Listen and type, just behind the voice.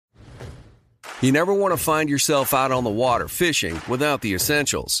You never want to find yourself out on the water fishing without the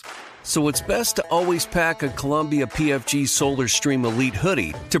essentials. So it's best to always pack a Columbia PFG Solar Stream Elite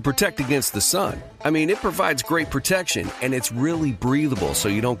hoodie to protect against the sun. I mean, it provides great protection and it's really breathable so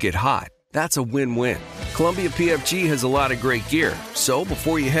you don't get hot. That's a win-win. Columbia PFG has a lot of great gear. So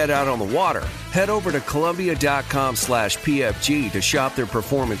before you head out on the water, head over to Columbia.com/PFG to shop their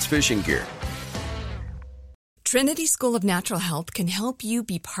performance fishing gear. Trinity School of Natural Health can help you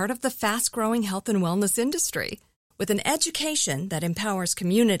be part of the fast-growing health and wellness industry. With an education that empowers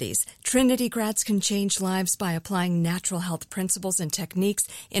communities, Trinity grads can change lives by applying natural health principles and techniques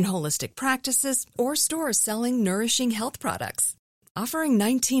in holistic practices or stores selling nourishing health products. Offering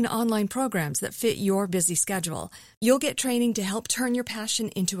 19 online programs that fit your busy schedule, you'll get training to help turn your passion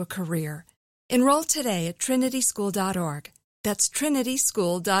into a career. Enroll today at trinityschool.org. That's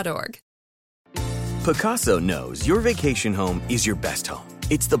trinityschool.org. Pacaso knows your vacation home is your best home.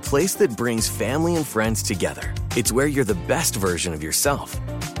 It's the place that brings family and friends together. It's where you're the best version of yourself.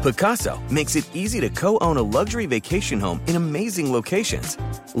 Pacaso makes it easy to co-own a luxury vacation home in amazing locations.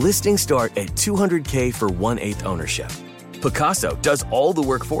 Listings start at $200K for 1/8 ownership. Pacaso does all the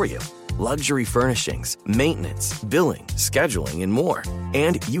work for you. Luxury furnishings, maintenance, billing, scheduling, and more.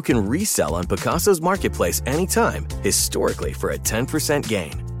 And you can resell on Pacaso's marketplace anytime, historically for a 10%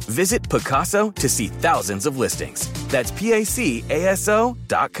 gain. Visit Pacaso to see thousands of listings. That's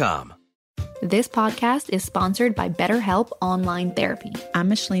PACASO.com. This podcast is sponsored by BetterHelp Online Therapy. I'm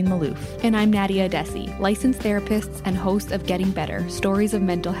Micheline Malouf. And I'm Nadia Adesi, licensed therapists and host of Getting Better, Stories of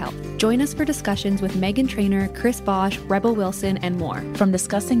Mental Health. Join us for discussions with Megan Trainor, Chris Bosch, Rebel Wilson, and more. From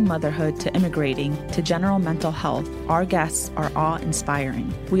discussing motherhood to immigrating to general mental health, our guests are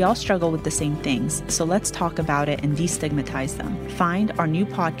awe-inspiring. We all struggle with the same things, so let's talk about it and destigmatize them. Find our new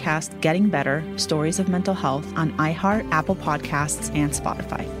podcast, Getting Better, Stories of Mental Health, on iHeart, Apple Podcasts, and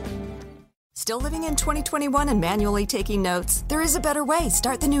Spotify. Still living in 2021 and manually taking notes? There is a better way.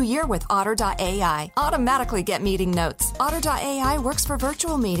 Start the new year with Otter.ai. Automatically get meeting notes. Otter.ai works for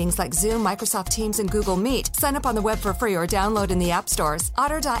virtual meetings like Zoom, Microsoft Teams, and Google Meet. Sign up on the web for free or download in the app stores.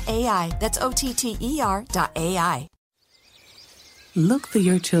 Otter.ai. That's OTTER.ai. Look through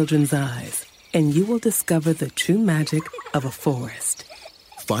your children's eyes, and you will discover the true magic of a forest.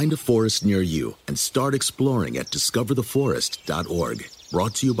 Find a forest near you and start exploring at discovertheforest.org.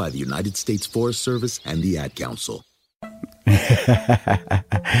 Brought to you by the United States Forest Service and the Ad Council.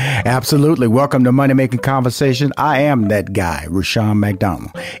 Absolutely. Welcome to Money Making Conversation. I am that guy, Rushion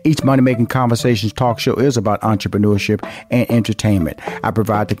McDonald. Each Money Making Conversations talk show is about entrepreneurship and entertainment. I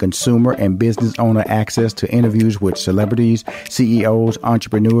provide the consumer and business owner access to interviews with celebrities, CEOs,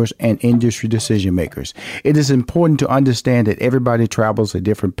 entrepreneurs, and industry decision makers. It is important to understand that everybody travels a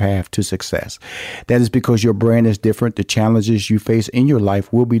different path to success. That is because your brand is different. The challenges you face in your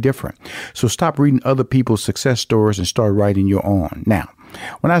life will be different. So stop reading other people's success stories and start writing your own. Now,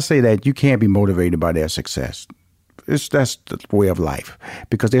 when I say that, you can't be motivated by their success. That's the way of life,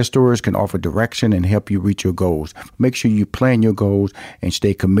 because their stories can offer direction and help you reach your goals. Make sure you plan your goals and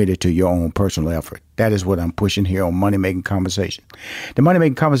stay committed to your own personal effort. That is what I'm pushing here on Money Making Conversation. The Money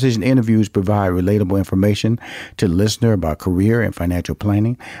Making Conversation interviews provide relatable information to the listener about career and financial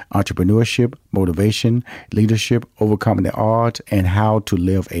planning, entrepreneurship, motivation, leadership, overcoming the odds, and how to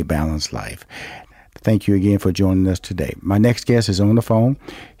live a balanced life. Thank you again for joining us today. My next guest is on the phone.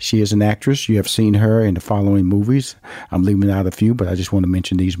 She is an actress. You have seen her in the following movies. I'm leaving out a few, but I just want to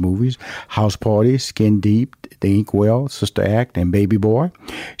mention these movies: House Party, Skin Deep, The Inkwell, Sister Act, and Baby Boy.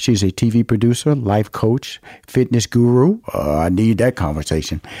 She's a TV producer, life coach, fitness guru. I need that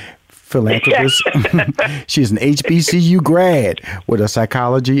conversation. Philanthropist. She's an HBCU grad with a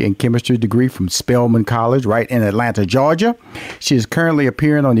psychology and chemistry degree from Spelman College right in Atlanta, Georgia. She is currently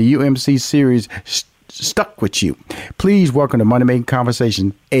appearing on the UMC series Stuck With You. Please welcome to Money Making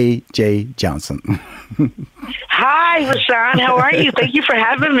Conversation, A.J. Johnson. Hi, Rushion. How are you? Thank you for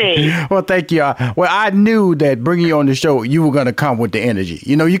having me. Well, thank you. Well, I knew that bringing you on the show, you were going to come with the energy.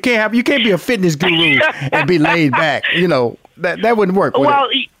 You know, you can't be a fitness guru and be laid back. You know, that wouldn't work.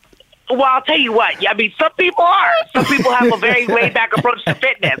 Well, I'll tell you what. I mean, some people are. Some people have a very laid-back approach to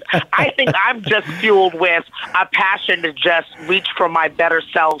fitness. I think I'm just fueled with a passion to just reach for my better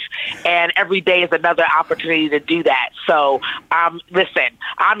self, and every day is another opportunity to do that. So, listen,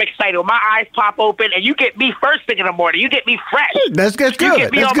 I'm excited. When my eyes pop open, and you get me first thing in the morning. You get me fresh. That's good. You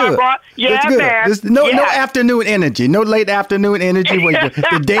get me That's on good. my broad. Yeah, man. No afternoon energy. No late afternoon energy when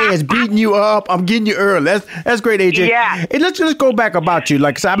the day is beating you up. I'm getting you early. That's great, AJ. Yeah. Hey, let's go back about you.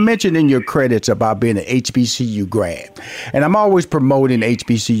 Like I mentioned in your credits about being an HBCU grad, and I'm always promoting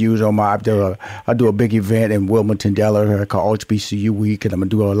HBCUs on my. I do a big event in Wilmington, Delaware called HBCU Week, and I'm gonna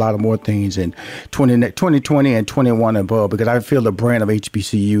do a lot of more more things in 2020 and 21 and above, because I feel the brand of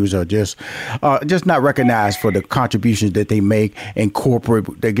HBCUs are just not recognized for the contributions that they make in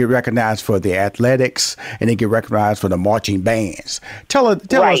corporate. They get recognized for the athletics, and they get recognized for the marching bands. Tell us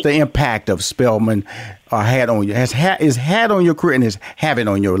the impact of Spelman had on you, has had on your career and is having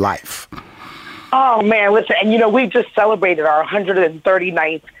on your life. Oh, man, listen, and we just celebrated our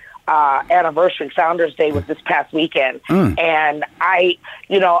 139th anniversary. Founders Day was this past weekend. And I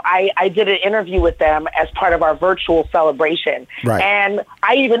did an interview with them as part of our virtual celebration. Right. And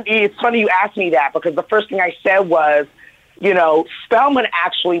it's funny you asked me that, because the first thing I said was, Spelman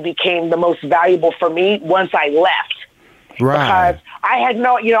actually became the most valuable for me once I left. Right. Because I had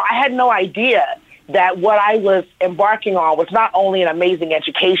no idea that what I was embarking on was not only an amazing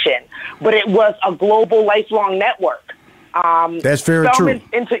education, but it was a global lifelong network. That's very true.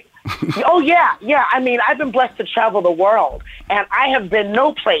 Oh, yeah. I mean, I've been blessed to travel the world, and I have been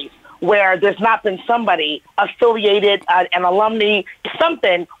no place where there's not been somebody affiliated, an alumni,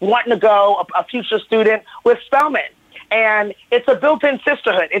 something, wanting to go, a future student with Spelman. And it's a built-in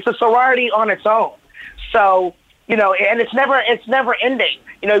sisterhood. It's a sorority on its own. So, and it's never ending.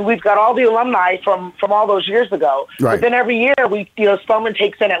 We've got all the alumni from all those years ago. Right. But then every year, Spelman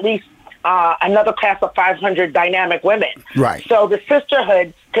takes in at least another class of 500 dynamic women. Right. So the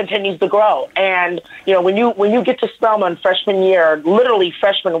sisterhood continues to grow. And, when you get to Spelman freshman year, literally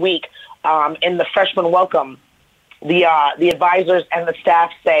freshman week, in the freshman welcome, the advisors and the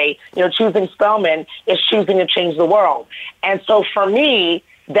staff say, choosing Spelman is choosing to change the world. And so for me,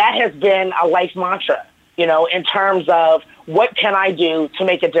 that has been a life mantra, in terms of what can I do to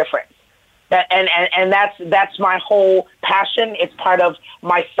make a difference. And that's my whole passion. It's part of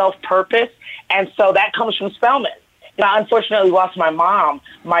my self-purpose. And so that comes from Spelman. I unfortunately lost my mom,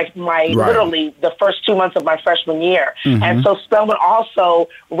 literally the first 2 months of my freshman year. Mm-hmm. And so Spelman also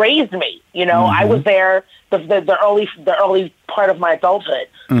raised me. I was there the early part of my adulthood.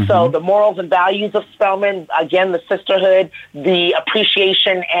 Mm-hmm. So the morals and values of Spelman, again, the sisterhood, the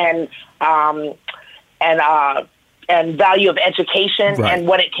appreciation and value of education, right, and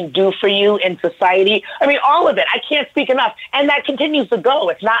what it can do for you in society. I mean, all of it. I can't speak enough. And that continues to go.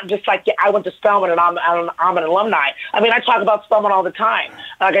 It's not just like I went to Spelman and I'm an alumni. I mean, I talk about Spelman all the time.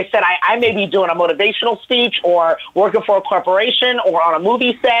 Like I said, I may be doing a motivational speech or working for a corporation or on a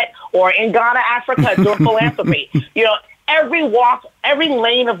movie set or in Ghana, Africa, doing philanthropy. Every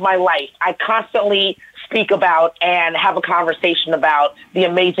lane of my life, I constantly speak about and have a conversation about the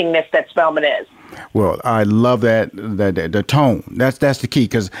amazingness that Spelman is. Well, I love that the tone. That's the key,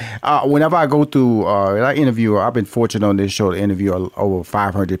 because whenever I go through, I interview. I've been fortunate on this show to interview over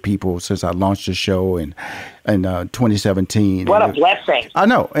 500 people since I launched the show in 2017. What a blessing! I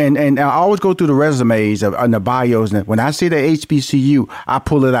know, and I always go through the resumes and the bios. And when I see the HBCU, I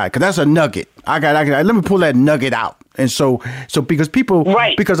pull it out, because that's a nugget. Let me pull that nugget out. And so because people,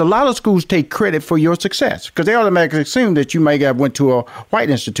 right, because a lot of schools take credit for your success, because they automatically assume that you may have went to a white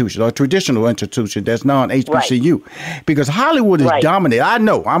institution or a traditional institution that's non-HBCU, right, because Hollywood is right, dominated. I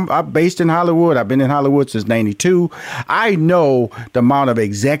know. I'm based in Hollywood. I've been in Hollywood since '92. I know the amount of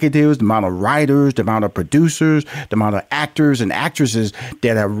executives, the amount of writers, the amount of producers, the amount of actors and actresses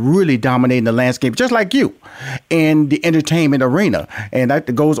that are really dominating the landscape, just like you, in the entertainment arena. And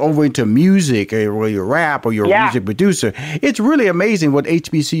that goes over into music, or your rap, or your music producer. It's really amazing what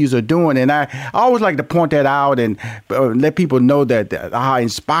HBCUs are doing, and I always like to point that out and let people know that how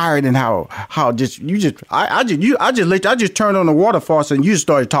inspired and how I just turned on the water faucet and you just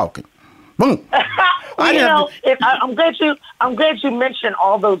started talking. Boom. I'm glad you mentioned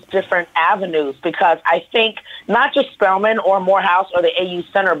all those different avenues, because I think not just Spelman or Morehouse or the AU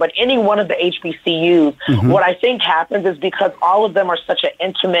Center, but any one of the HBCUs, mm-hmm, what I think happens is because all of them are such an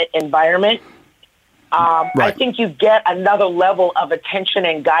intimate environment. Right. I think you get another level of attention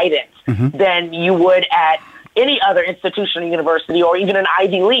and guidance, mm-hmm, than you would at any other institution or university or even an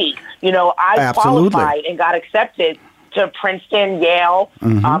Ivy League. I Absolutely. Qualified and got accepted to Princeton, Yale,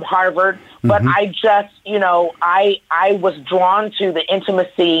 mm-hmm, Harvard, but mm-hmm, I just, I was drawn to the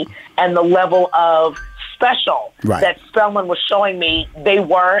intimacy and the level of special, right, that Spelman was showing me they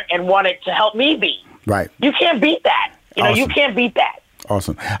were and wanted to help me be. Right. You can't beat that. Awesome. You can't beat that.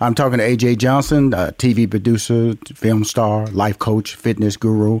 Awesome. I'm talking to A.J. Johnson, TV producer, film star, life coach, fitness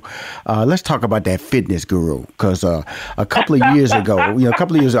guru. Let's talk about that fitness guru, because a couple of years ago,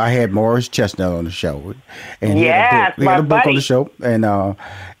 I had Morris Chestnut on the show, and he had a book on the show,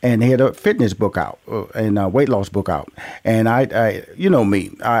 and he had a fitness book out and a weight loss book out. And I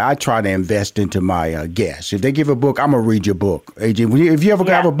I try to invest into my guests. If they give a book, I'm gonna read your book. AJ, if you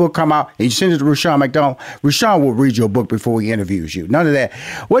ever have a book come out and you send it to Rushion McDonald, Rushion will read your book before he interviews you. None of that that.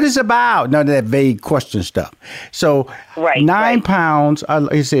 What is about? None of that vague question stuff. So 9 pounds.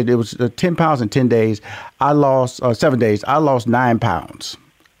 Like I said, it was 10 pounds in 10 days. I lost 7 days. I lost 9 pounds.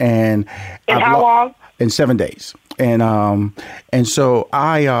 And in how long? In 7 days. And so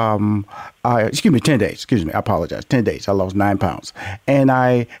excuse me, 10 days. Excuse me. I apologize. 10 days. I lost 9 pounds. And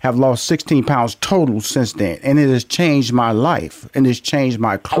I have lost 16 pounds total since then. And it has changed my life. And it's changed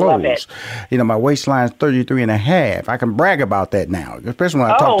my clothes. I love it. You know, my waistline is 33 and a half. I can brag about that now, especially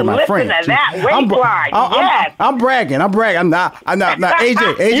when I talk to my friends. To that waistline. Yes. I'm bragging. I'm not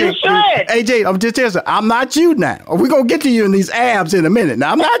AJ. You should. AJ, I'm just saying, I'm not you now. We're going to get to you in these abs in a minute.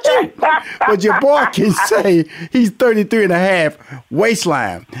 Now, I'm not you. But your boy can say he's 33 and a half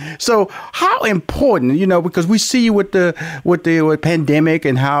waistline. So how important, you know, because we see with the pandemic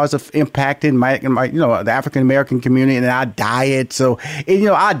and how it's impacted my the African American community and our diet. So,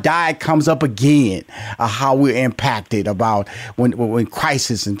 our diet comes up again, how we're impacted about when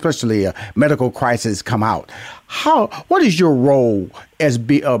crisis, and especially a medical crisis, come out. What is your role as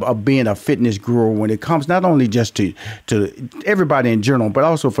of being a fitness guru when it comes not only just to everybody in general, but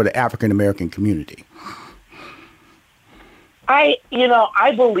also for the African American community?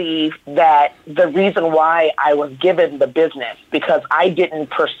 I believe that the reason why I was given the business, because I didn't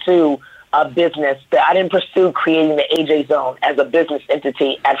pursue a business, I didn't pursue creating the AJ Zone as a business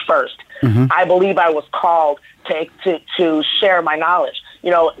entity at first. Mm-hmm. I believe I was called to share my knowledge.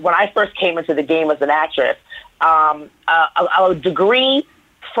 You know, when I first came into the game as an actress, a degree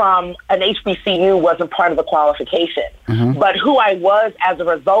from an HBCU wasn't part of the qualification. Mm-hmm. But who I was as a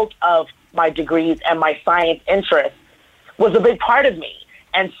result of my degrees and my science interests was a big part of me.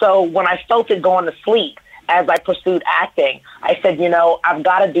 And so when I felt it going to sleep as I pursued acting, I said, I've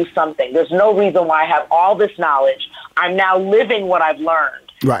got to do something. There's no reason why I have all this knowledge. I'm now living what I've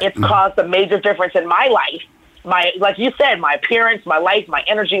learned. Right. It's caused a major difference in my life. Like you said, my appearance, my life, my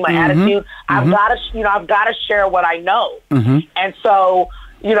energy, my attitude. Mm-hmm. I've got to share what I know. Mm-hmm. And so,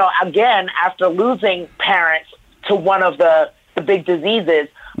 again, after losing parents to one of the big diseases,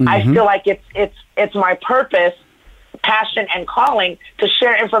 mm-hmm. I feel like it's my purpose, passion, and calling to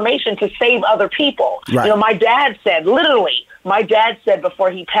share information to save other people. Right. My dad said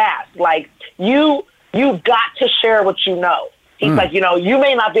before he passed, like, you've got to share what you know. He's like, you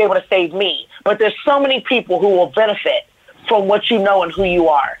may not be able to save me, but there's so many people who will benefit from what you know and who you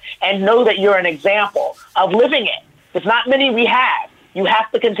are, and know that you're an example of living it. There's not many we have. You have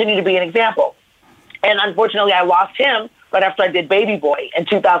to continue to be an example. And unfortunately, I lost him right after I did Baby Boy in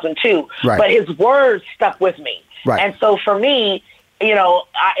 2002. Right. But his words stuck with me. Right. And so for me,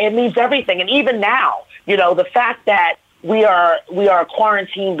 it means everything. And even now, the fact that we are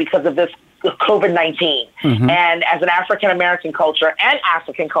quarantined because of this COVID-19, mm-hmm. and as an African-American culture and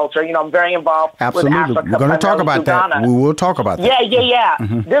African culture, I'm very involved with Africa. We're going to talk about that. We will talk about that. Yeah.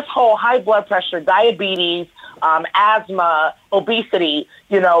 Mm-hmm. This whole high blood pressure, diabetes, asthma, obesity,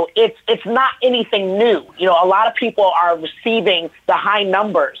 it's not anything new. A lot of people are receiving the high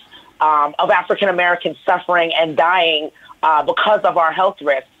numbers of African Americans suffering and dying because of our health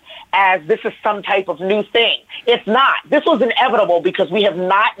risks, as this is some type of new thing. It's not. This was inevitable because we have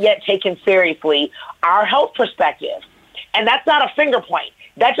not yet taken seriously our health perspective. And that's not a finger point.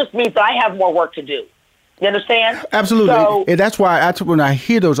 That just means that I have more work to do. You understand? Absolutely. So, and that's why when I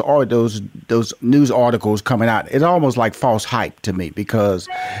hear those news articles coming out, it's almost like false hype to me, because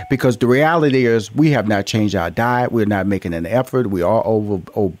the reality is we have not changed our diet. We're not making an effort. We are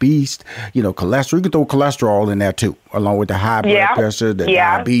obese. Cholesterol. You can throw cholesterol in there too, along with the high blood pressure, the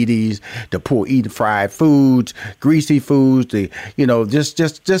diabetes, the poor eating fried foods, greasy foods.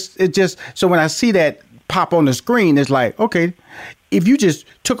 So when I see that pop on the screen, it's like, okay, if you just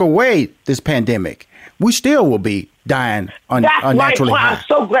took away this pandemic, we still will be dying unnaturally high. I'm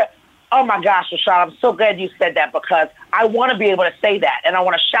so glad. Oh, my gosh, Rashad, I'm so glad you said that, because I want to be able to say that, and I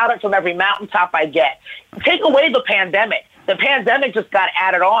want to shout it from every mountaintop I get. Take away the pandemic. The pandemic just got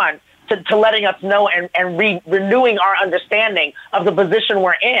added on to letting us know and renewing our understanding of the position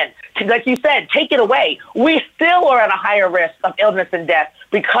we're in. Like you said, take it away. We still are at a higher risk of illness and death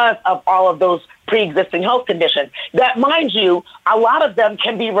because of all of those pre-existing health conditions that, mind you, a lot of them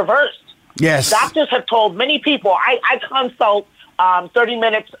can be reversed. Yes. Doctors have told many people, I consult 30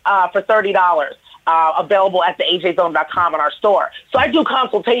 minutes for $30, available at the ajzone.com in our store. So I do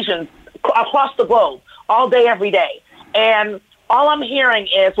consultations across the globe, all day, every day. And all I'm hearing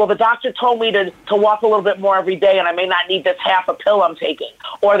is, well, the doctor told me to walk a little bit more every day, and I may not need this half a pill I'm taking.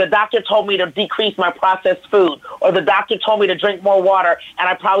 Or the doctor told me to decrease my processed food. Or the doctor told me to drink more water, and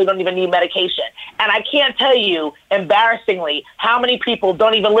I probably don't even need medication. And I can't tell you, embarrassingly, how many people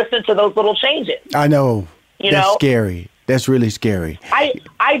don't even listen to those little changes. I know. That's scary. That's really scary.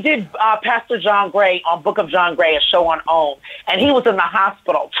 I did Pastor John Gray on Book of John Gray, a show on OWN, and he was in the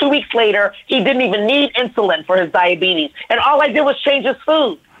hospital. 2 weeks later, he didn't even need insulin for his diabetes, and all I did was change his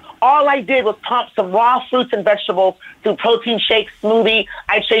food. All I did was pump some raw fruits and vegetables through protein shake, smoothie.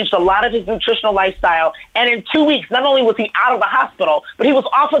 I changed a lot of his nutritional lifestyle, and in 2 weeks, not only was he out of the hospital, but he was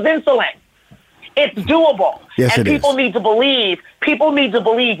off of insulin. It's doable. Yes, and people need to believe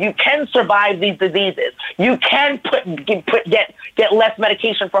you can survive these diseases. You can get less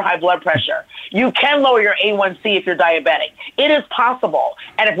medication for high blood pressure. You can lower your A1C if you're diabetic. It is possible.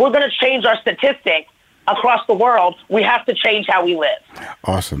 And if we're going to change our statistics across the world, we have to change how we live.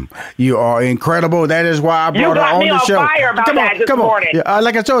 Awesome. You are incredible. That is why I brought her on the show. You got me on fire about that this morning. Yeah,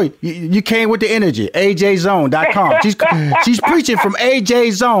 like I told you, you came with the energy. AJZone.com. She's preaching from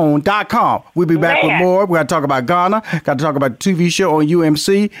AJZone.com. We'll be back with more. We're going to talk about Ghana. Got to talk about the TV show on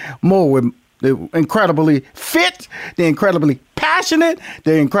UMC. More with the incredibly fit, the incredibly passionate,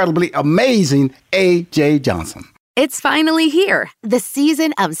 the incredibly amazing AJ Johnson. It's finally here, the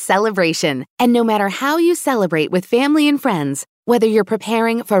season of celebration. And no matter how you celebrate with family and friends, whether you're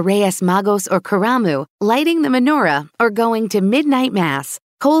preparing for Reyes Magos or Karamu, lighting the menorah, or going to midnight mass,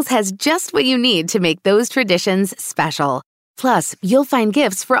 Kohl's has just what you need to make those traditions special. Plus, you'll find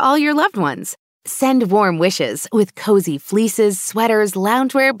gifts for all your loved ones. Send warm wishes with cozy fleeces, sweaters,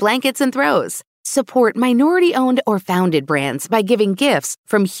 loungewear, blankets, and throws. Support minority-owned or founded brands by giving gifts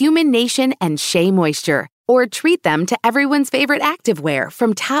from Human Nation and Shea Moisture. Or treat them to everyone's favorite activewear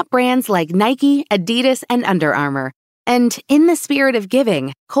from top brands like Nike, Adidas, and Under Armour. And in the spirit of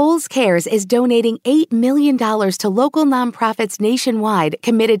giving, Kohl's Cares is donating $8 million to local nonprofits nationwide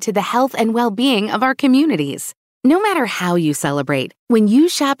committed to the health and well-being of our communities. No matter how you celebrate, when you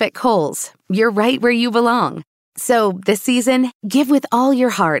shop at Kohl's, you're right where you belong. So this season, give with all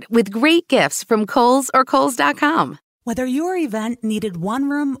your heart with great gifts from Kohl's or Kohls.com. Whether your event needed one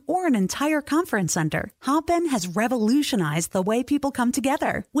room or an entire conference center, Hopin has revolutionized the way people come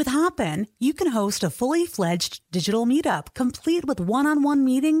together. With Hopin, you can host a fully fledged digital meetup, complete with one-on-one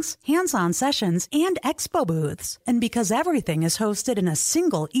meetings, hands-on sessions, and expo booths. And because everything is hosted in a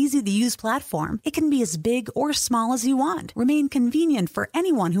single, easy-to-use platform, it can be as big or small as you want, remain convenient for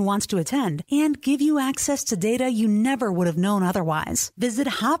anyone who wants to attend, and give you access to data you never would have known otherwise. Visit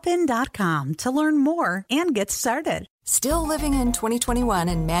Hopin.com to learn more and get started. Still living in 2021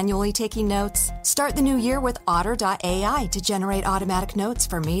 and manually taking notes? Start the new year with Otter.ai to generate automatic notes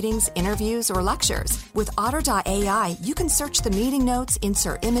for meetings, interviews, or lectures. With Otter.ai, you can search the meeting notes,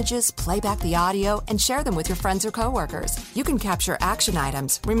 insert images, play back the audio, and share them with your friends or coworkers. You can capture action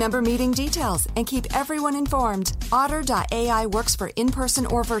items, remember meeting details, and keep everyone informed. Otter.ai works for in-person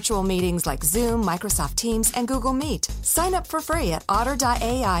or virtual meetings like Zoom, Microsoft Teams, and Google Meet. Sign up for free at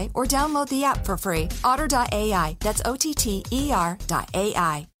Otter.ai or download the app for free. Otter.ai. That's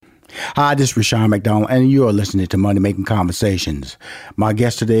OTTER.ai. Hi, this is Rushion McDonald, and you are listening to Money Making Conversations. My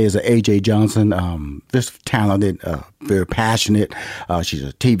guest today is AJ Johnson, just talented, very passionate. She's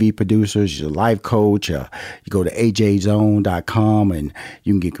a TV producer. She's a life coach. You go to AJZone.com and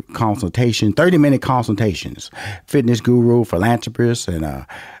you can get consultation, 30-minute consultations. Fitness guru, philanthropist, and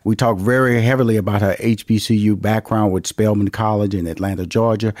we talk very heavily about her HBCU background with Spelman College in Atlanta,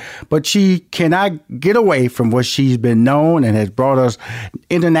 Georgia. But she cannot get away from what she's been known and has brought us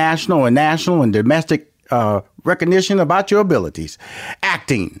international and national and domestic recognition about your abilities.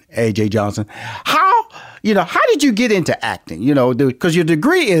 Acting, AJ Johnson. How did you get into acting? Because your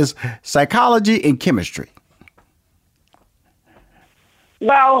degree is psychology and chemistry.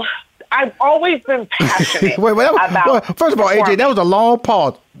 Well, I've always been passionate about. First of all, AJ, that was a long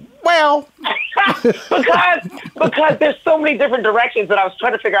pause. Well, because there's so many different directions that I was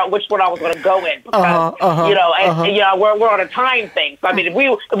trying to figure out which one I was going to go in. Because we're on a time thing. So I mean, if we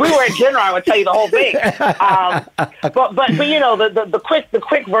were at dinner, I would tell you the whole thing. But the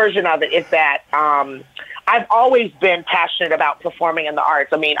quick version of it is that I've always been passionate about performing in the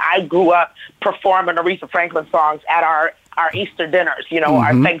arts. I mean, I grew up performing Aretha Franklin songs at our Easter dinners,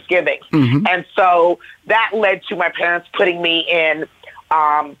 our Thanksgivings. Mm-hmm. And so that led to my parents putting me in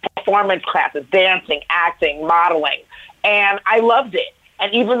performance classes, dancing, acting, modeling. And I loved it.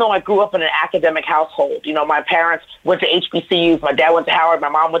 And even though I grew up in an academic household, my parents went to HBCUs, my dad went to Howard, my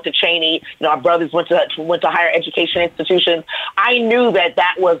mom went to Cheney, our brothers went to higher education institutions, I knew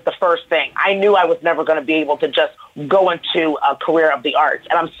that was the first thing. I knew I was never going to be able to just go into a career of the arts.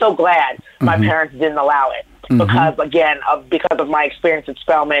 And I'm so glad my parents didn't allow it. Because, again, because of my experience at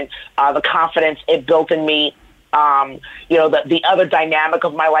Spelman, the confidence it built in me, the other dynamic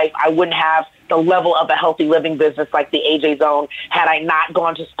of my life, I wouldn't have the level of a healthy living business like the AJ Zone had I not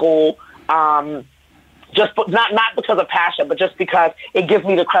gone to school not because of passion, but just because it gives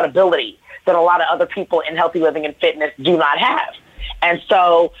me the credibility that a lot of other people in healthy living and fitness do not have. And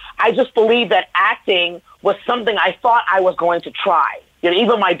so I just believe that acting was something I thought I was going to try.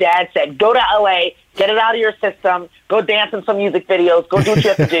 Even my dad said, go to LA, get it out of your system, go dance in some music videos, go do what you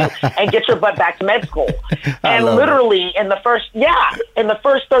have to do, and get your butt back to med school. And literally in the first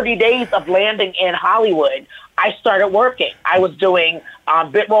 30 days of landing in Hollywood, I started working. I was doing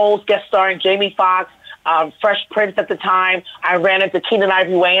bit roles, guest starring Jamie Foxx, Fresh Prince at the time. I ran into Keenen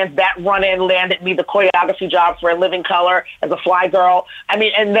Ivory Wayans. That run-in landed me the choreography job for In Living Color as a fly girl. I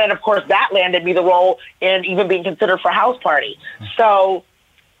mean, and then, of course, that landed me the role in even being considered for House Party. So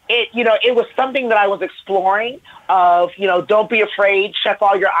it was something that I was exploring of, don't be afraid, check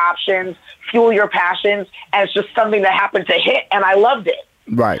all your options, fuel your passions, and it's just something that happened to hit, and I loved it.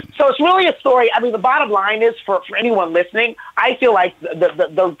 Right. So it's really a story. I mean, the bottom line is for anyone listening, I feel like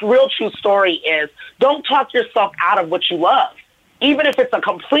the real true story is don't talk yourself out of what you love, even if it's a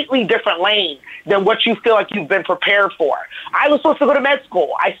completely different lane than what you feel like you've been prepared for. I was supposed to go to med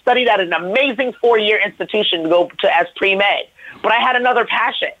school. I studied at an amazing 4-year institution to go to as pre-med, but I had another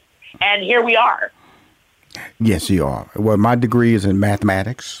passion, and here we are. Yes, you are. Well, my degree is in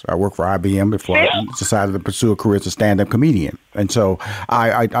mathematics. I worked for IBM before I decided to pursue a career as a stand-up comedian. And so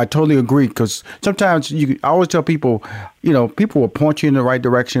I totally agree, because sometimes I always tell people, people will point you in the right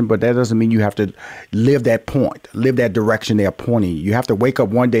direction, but that doesn't mean you have to live that point, live that direction they're pointing you. You have to wake up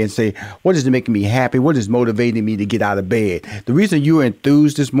one day and say, what is making me happy? What is motivating me to get out of bed? The reason you're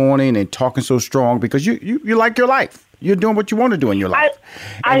enthused this morning and talking so strong, because you like your life. You're doing what you want to do in your life.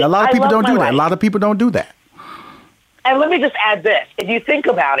 And a lot of people don't do that. A lot of people don't do that. And let me just add this. If you think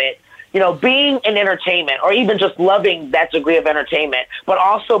about it, being in entertainment, or even just loving that degree of entertainment, but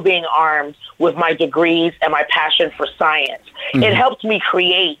also being armed with my degrees and my passion for science, it helped me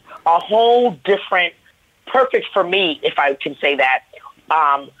create a whole different, perfect for me, if I can say that,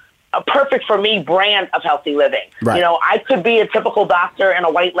 a perfect for me brand of healthy living. Right. I could be a typical doctor in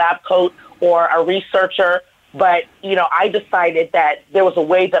a white lab coat or a researcher, but, I decided that there was a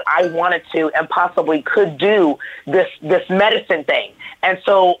way that I wanted to and possibly could do this medicine thing. And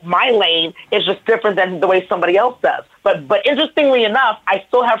so my lane is just different than the way somebody else does. But interestingly enough, I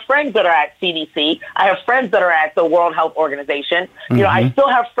still have friends that are at CDC. I have friends that are at the World Health Organization. I still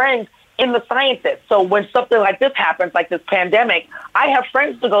have friends in the sciences. So when something like this happens, like this pandemic, I have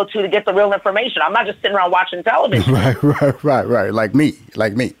friends to go to get the real information. I'm not just sitting around watching television. Right. Like me.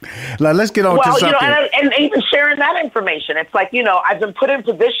 Now, let's get on to something. And even sharing that information. It's like, I've been put in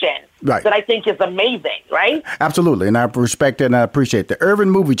position that I think is amazing, right? Absolutely. And I respect it and I appreciate the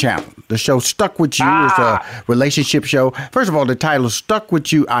Urban Movie Channel. The show Stuck With You is a relationship show. First of all, the title Stuck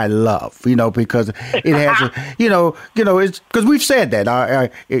With You, I love, because it has, it's because we've said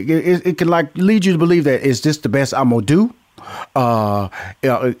that. It can lead you to believe that is this the best I'm going to do? Do I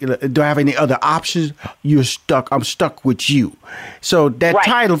have any other options? You're stuck. I'm stuck with you. So that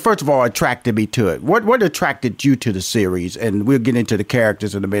title, first of all, attracted me to it. What attracted you to the series? And we'll get into the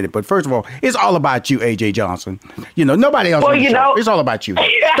characters in a minute. But first of all, it's all about you, AJ Johnson. Nobody else. It's all about you.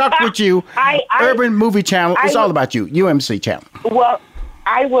 Stuck With You. Urban Movie Channel. It's all about you. UMC Channel. Well,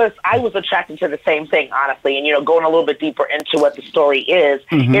 I was attracted to the same thing, honestly. And, going a little bit deeper into what the story is,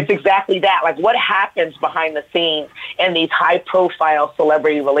 it's exactly that. Like, what happens behind the scenes in these high-profile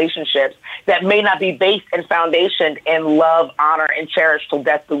celebrity relationships that may not be based and foundationed in love, honor, and cherish till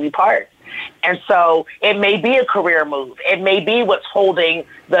death do we part. And so it may be a career move. It may be what's holding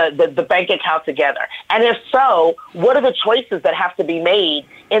the bank account together. And if so, what are the choices that have to be made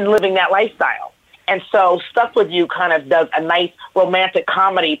in living that lifestyle? And so Stuck With You kind of does a nice romantic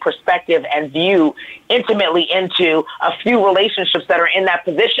comedy perspective and view intimately into a few relationships that are in that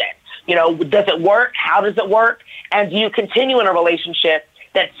position. Does it work? How does it work? And do you continue in a relationship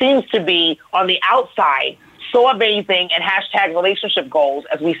that seems to be on the outside so amazing and hashtag relationship goals,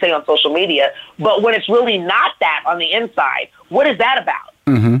 as we say on social media, but when it's really not that on the inside, what is that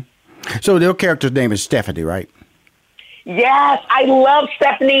about? So their character's name is Stephanie, right? Yes, I love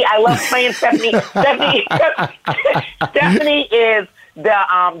Stephanie. I love playing Stephanie. Stephanie is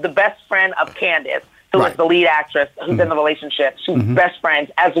the best friend of Candace, who is the lead actress who's in the relationship. She's best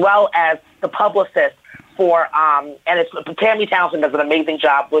friends, as well as the publicist for and it's Tammy Townsend does an amazing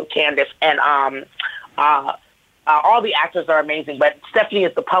job with Candace, and all the actors are amazing, but Stephanie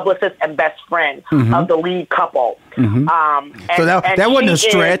is the publicist and best friend of the lead couple. So that wasn't a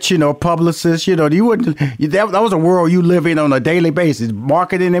stretch, publicist, you wouldn't, that was a world you live in on a daily basis,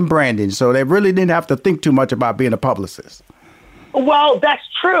 marketing and branding. So they really didn't have to think too much about being a publicist. Well, that's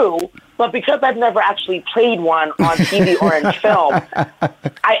true, but because I've never actually played one on TV or in film,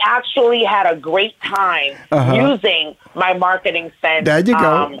 I actually had a great time using my marketing sense. There you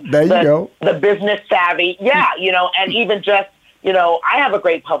go. The business savvy. Yeah, and even just, I have a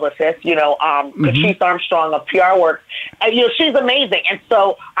great publicist, Patrice Armstrong of PR Works, and, she's amazing. And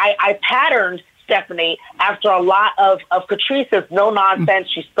so I patterned Stephanie after a lot of Catrice's no nonsense.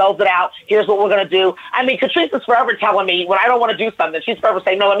 She spells it out. Here's what we're going to do. I mean, Catrice is forever telling me when I don't want to do something, she's forever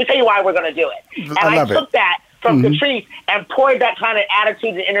saying, no, let me tell you why we're going to do it. And I took that from Catrice and poured that kind of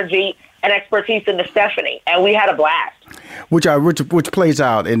attitude and energy and expertise into Stephanie, and we had a blast. Which plays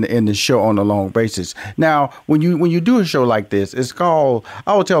out in the show on a long basis. Now, when you do a show like this, it's called.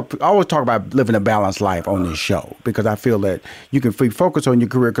 I always talk about living a balanced life on this show because I feel that you can focus on your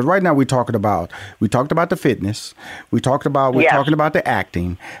career. Because right now we talked about the fitness, we're talking about the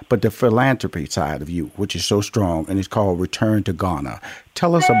acting, but the philanthropy side of you, which is so strong, and it's called Return to Ghana.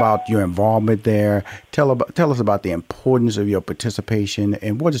 Tell us about your involvement there. Tell us about the importance of your participation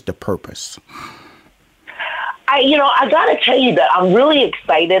and what is the purpose. I got to tell you that I'm really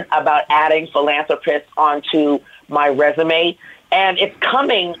excited about adding philanthropists onto my resume, and it's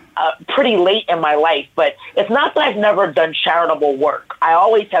coming pretty late in my life, but it's not that I've never done charitable work. I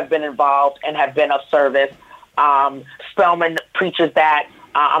always have been involved and have been of service. Spelman preaches that.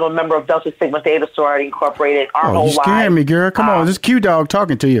 I'm a member of Delta Sigma Theta Sorority Incorporated. You scaring me, girl. Come on, this Q-Dog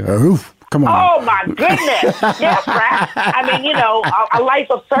talking to you. Oof. Come on. Oh, my goodness. Yes, right. I mean, a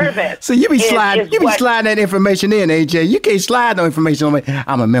life of service. So you be sliding that information in, AJ. You can't slide no information on me.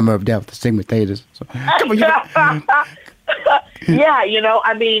 I'm a member of Delta Sigma Theta. So, come on, yeah,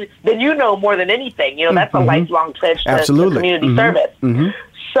 I mean, then more than anything. That's a lifelong pledge to community service. Mm-hmm.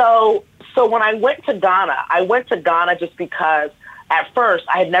 So when I went to Ghana just because at first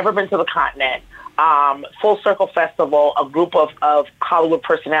I had never been to the continent. Full Circle Festival, a group of Hollywood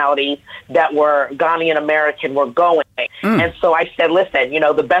personalities that were Ghanaian American were going. And so I said, listen,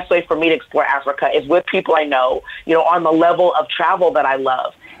 the best way for me to explore Africa is with people I know, on the level of travel that I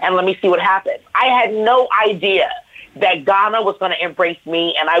love. And let me see what happens. I had no idea that Ghana was going to embrace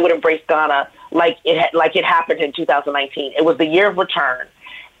me and I would embrace Ghana like it happened in 2019. It was the year of return.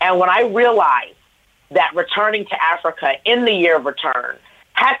 And when I realized that returning to Africa in the year of return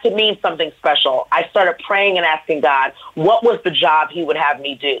had to mean something special, I started praying and asking God what was the job he would have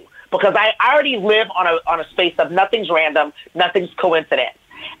me do. Because I already live on a space of nothing's random, nothing's coincidence.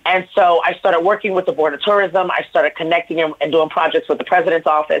 And so I started working with the Board of Tourism. I started connecting and doing projects with the President's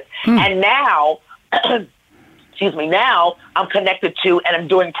office. And now, now I'm connected to and I'm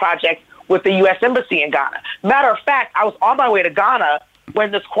doing projects with the U.S. Embassy in Ghana. Matter of fact, I was on my way to Ghana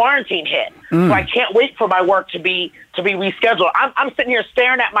when this quarantine hit. So I can't wait for my work to be rescheduled. I'm sitting here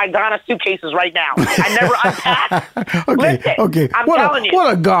staring at my Ghana suitcases right now. I never unpacked. Okay. I'm telling you.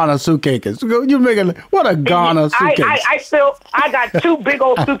 What a Ghana suitcase? You're making what a Ghana suitcase? I got two big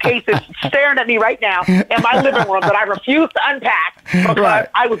old suitcases staring at me right now in my living room that I refuse to unpack because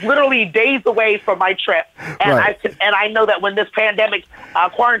I was literally days away from my trip. And I know that when this pandemic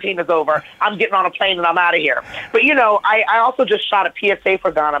quarantine is over, I'm getting on a plane and I'm out of here. But I also just shot a PSA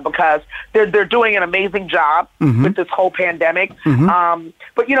for Ghana because they're doing an amazing job with this whole pandemic.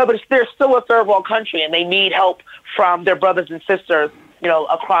 But they're still a third world country and they need help from their brothers and sisters,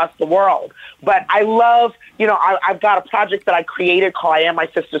 across the world. But I love, I've got a project that I created called I Am My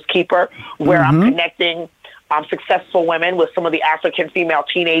Sister's Keeper, where I'm connecting successful women with some of the African female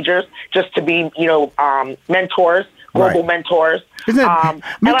teenagers just to be, mentors, global mentors.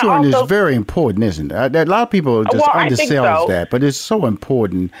 Mentoring is very important, isn't it? A lot of people just undersell that, but it's so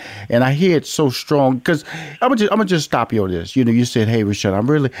important, and I hear it so strong. Because I'm gonna just stop you on this. You said, "Hey,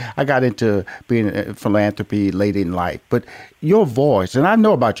 Rashad, I got into being in philanthropy late in life," but your voice, and I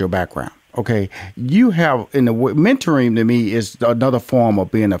know about your background. Okay, you have mentoring to me is another form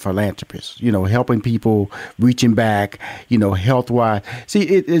of being a philanthropist. Helping people, reaching back. Health wise.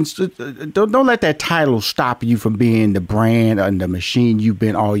 See, don't let that title stop you from being the brand and the machine you've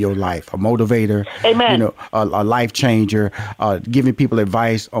been all your life. A motivator. Amen. A life changer. Giving people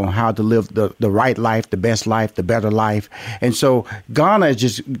advice on how to live the right life, the best life, the better life. And so Ghana has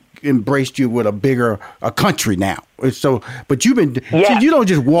just embraced you with a country now. So, but you've been, see, you don't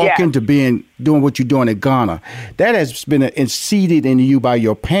just walk into doing what you're doing in Ghana. That has been seeded in you by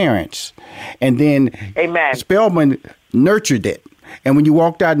your parents. And then Spelman nurtured it. And when you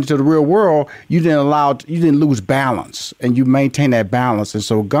walked out into the real world, you didn't lose balance and you maintain that balance. And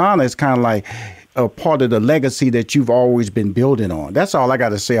so Ghana is kind of like, a part of the legacy that you've always been building on. That's all I got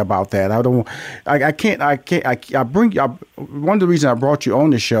to say about that. One of the reasons I brought you on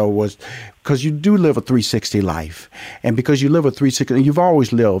the show was because you do live a 360 life. And because you live a 360, and you've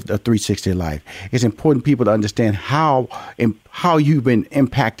always lived a 360 life, it's important people to understand how you've been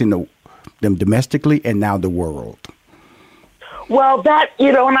impacting them domestically and now the world. Well, that,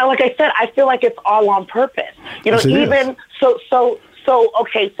 and like I said, I feel like it's all on purpose. Even so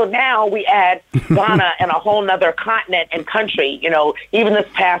now we add Ghana and a whole nother continent and country. Even this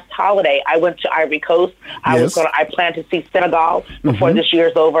past holiday, I went to Ivory Coast. I plan to see Senegal before this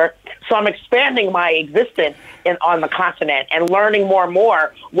year's over. So I'm expanding my existence on the continent and learning more and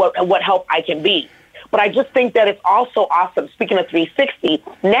more what help I can be. But I just think that it's also awesome. Speaking of 360,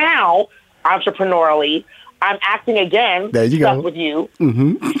 now entrepreneurially, I'm acting again, stuck with you,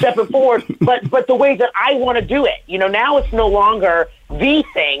 stepping forward, but the way that I want to do it. Now it's no longer the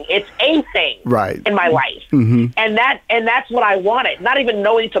thing, it's a thing in my life. And that's what I wanted, not even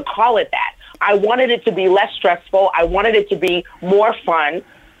knowing to call it that. I wanted it to be less stressful. I wanted it to be more fun.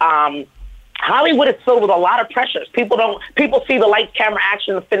 Hollywood is filled with a lot of pressures. People see the lights, camera,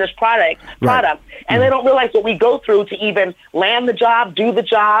 action, the finished product, and they don't realize what we go through to even land the job, do the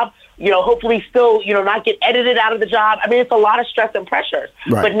job, hopefully still, not get edited out of the job. I mean, it's a lot of stress and pressures.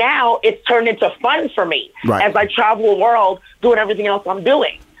 But now it's turned into fun for me as I travel the world doing everything else I'm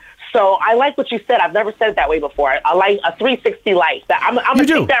doing. So I like what you said. I've never said it that way before. I like a 360 life. I'm going to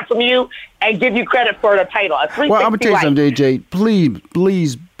take that from you and give you credit for the title. A 360 well, I'm going to tell you something, AJ.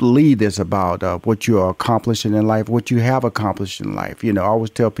 Please believe this about what you are accomplishing in life, what you have accomplished in life. I always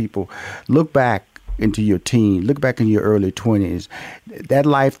tell people, look back into your teen, look back in your early 20s. That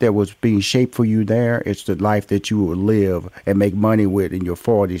life that was being shaped for you there, it's the life that you will live and make money with in your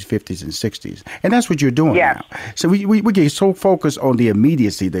 40s, 50s, and 60s. And that's what you're doing now. So we get so focused on the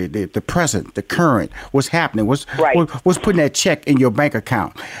immediacy, the present, the current, what's happening, what's putting that check in your bank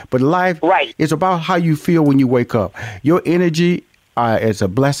account. But life is about how you feel when you wake up. Your energy it's a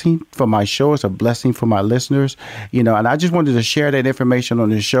blessing for my show. It's a blessing for my listeners, and I just wanted to share that information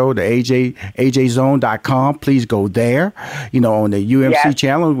on the show, the AJZone.com. Please go there, on the UMC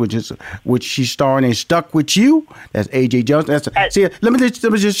channel, which she's starring in Stuck With You. That's AJ Jones. Let me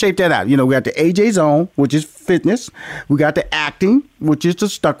just shape that out. We got the AJ Zone, which is fitness. We got the acting, which is the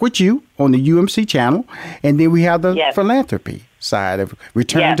Stuck With You on the UMC channel. And then we have the philanthropy side of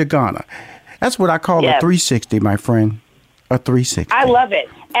Return to Ghana. That's what I call a 360, my friend. A 360. I love it.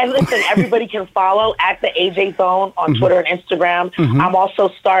 And listen, everybody can follow at the AJ Zone on Twitter and Instagram. I'm also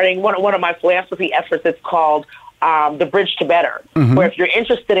starting one of my philanthropy efforts. It's called The Bridge to Better, where if you're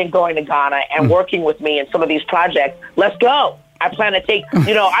interested in going to Ghana and working with me in some of these projects, let's go. I plan to take,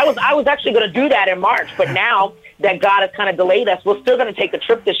 I was actually going to do that in March, but now that God has kind of delayed us, we're still going to take a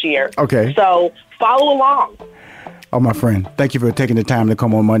trip this year. Okay. So follow along. Oh, my friend, thank you for taking the time to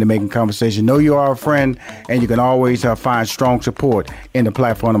come on Money Making Conversation. Know you are a friend, and you can always find strong support in the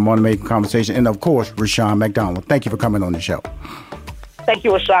platform of Money Making Conversation. And, of course, Rushion McDonald. Thank you for coming on the show. Thank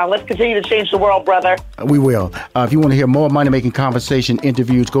you, Rushion. Let's continue to change the world, brother. We will. If you want to hear more Money Making Conversation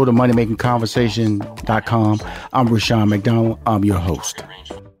interviews, go to moneymakingconversation.com. I'm Rushion McDonald. I'm your host.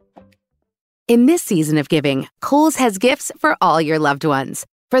 In this season of giving, Kohl's has gifts for all your loved ones.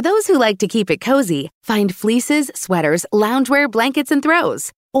 For those who like to keep it cozy, find fleeces, sweaters, loungewear, blankets, and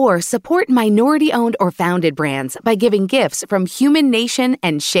throws. Or support minority-owned or founded brands by giving gifts from Human Nation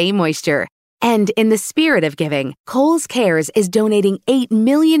and Shea Moisture. And in the spirit of giving, Kohl's Cares is donating $8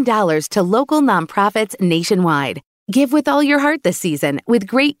 million to local nonprofits nationwide. Give with all your heart this season with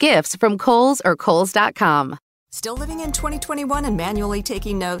great gifts from Kohl's or Kohls.com. Still living in 2021 and manually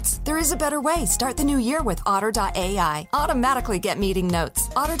taking notes? There is a better way. Start the new year with Otter.ai. Automatically get meeting notes.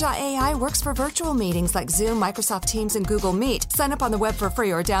 Otter.ai works for virtual meetings like Zoom, Microsoft Teams, and Google Meet. Sign up on the web for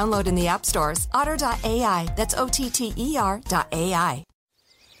free or download in the app stores. Otter.ai. That's OTTER.ai.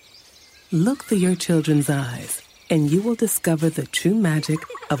 Look through your children's eyes, and you will discover the true magic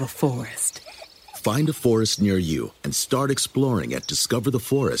of a forest. Find a forest near you and start exploring at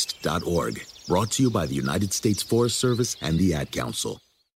discovertheforest.org. Brought to you by the United States Forest Service and the Ad Council.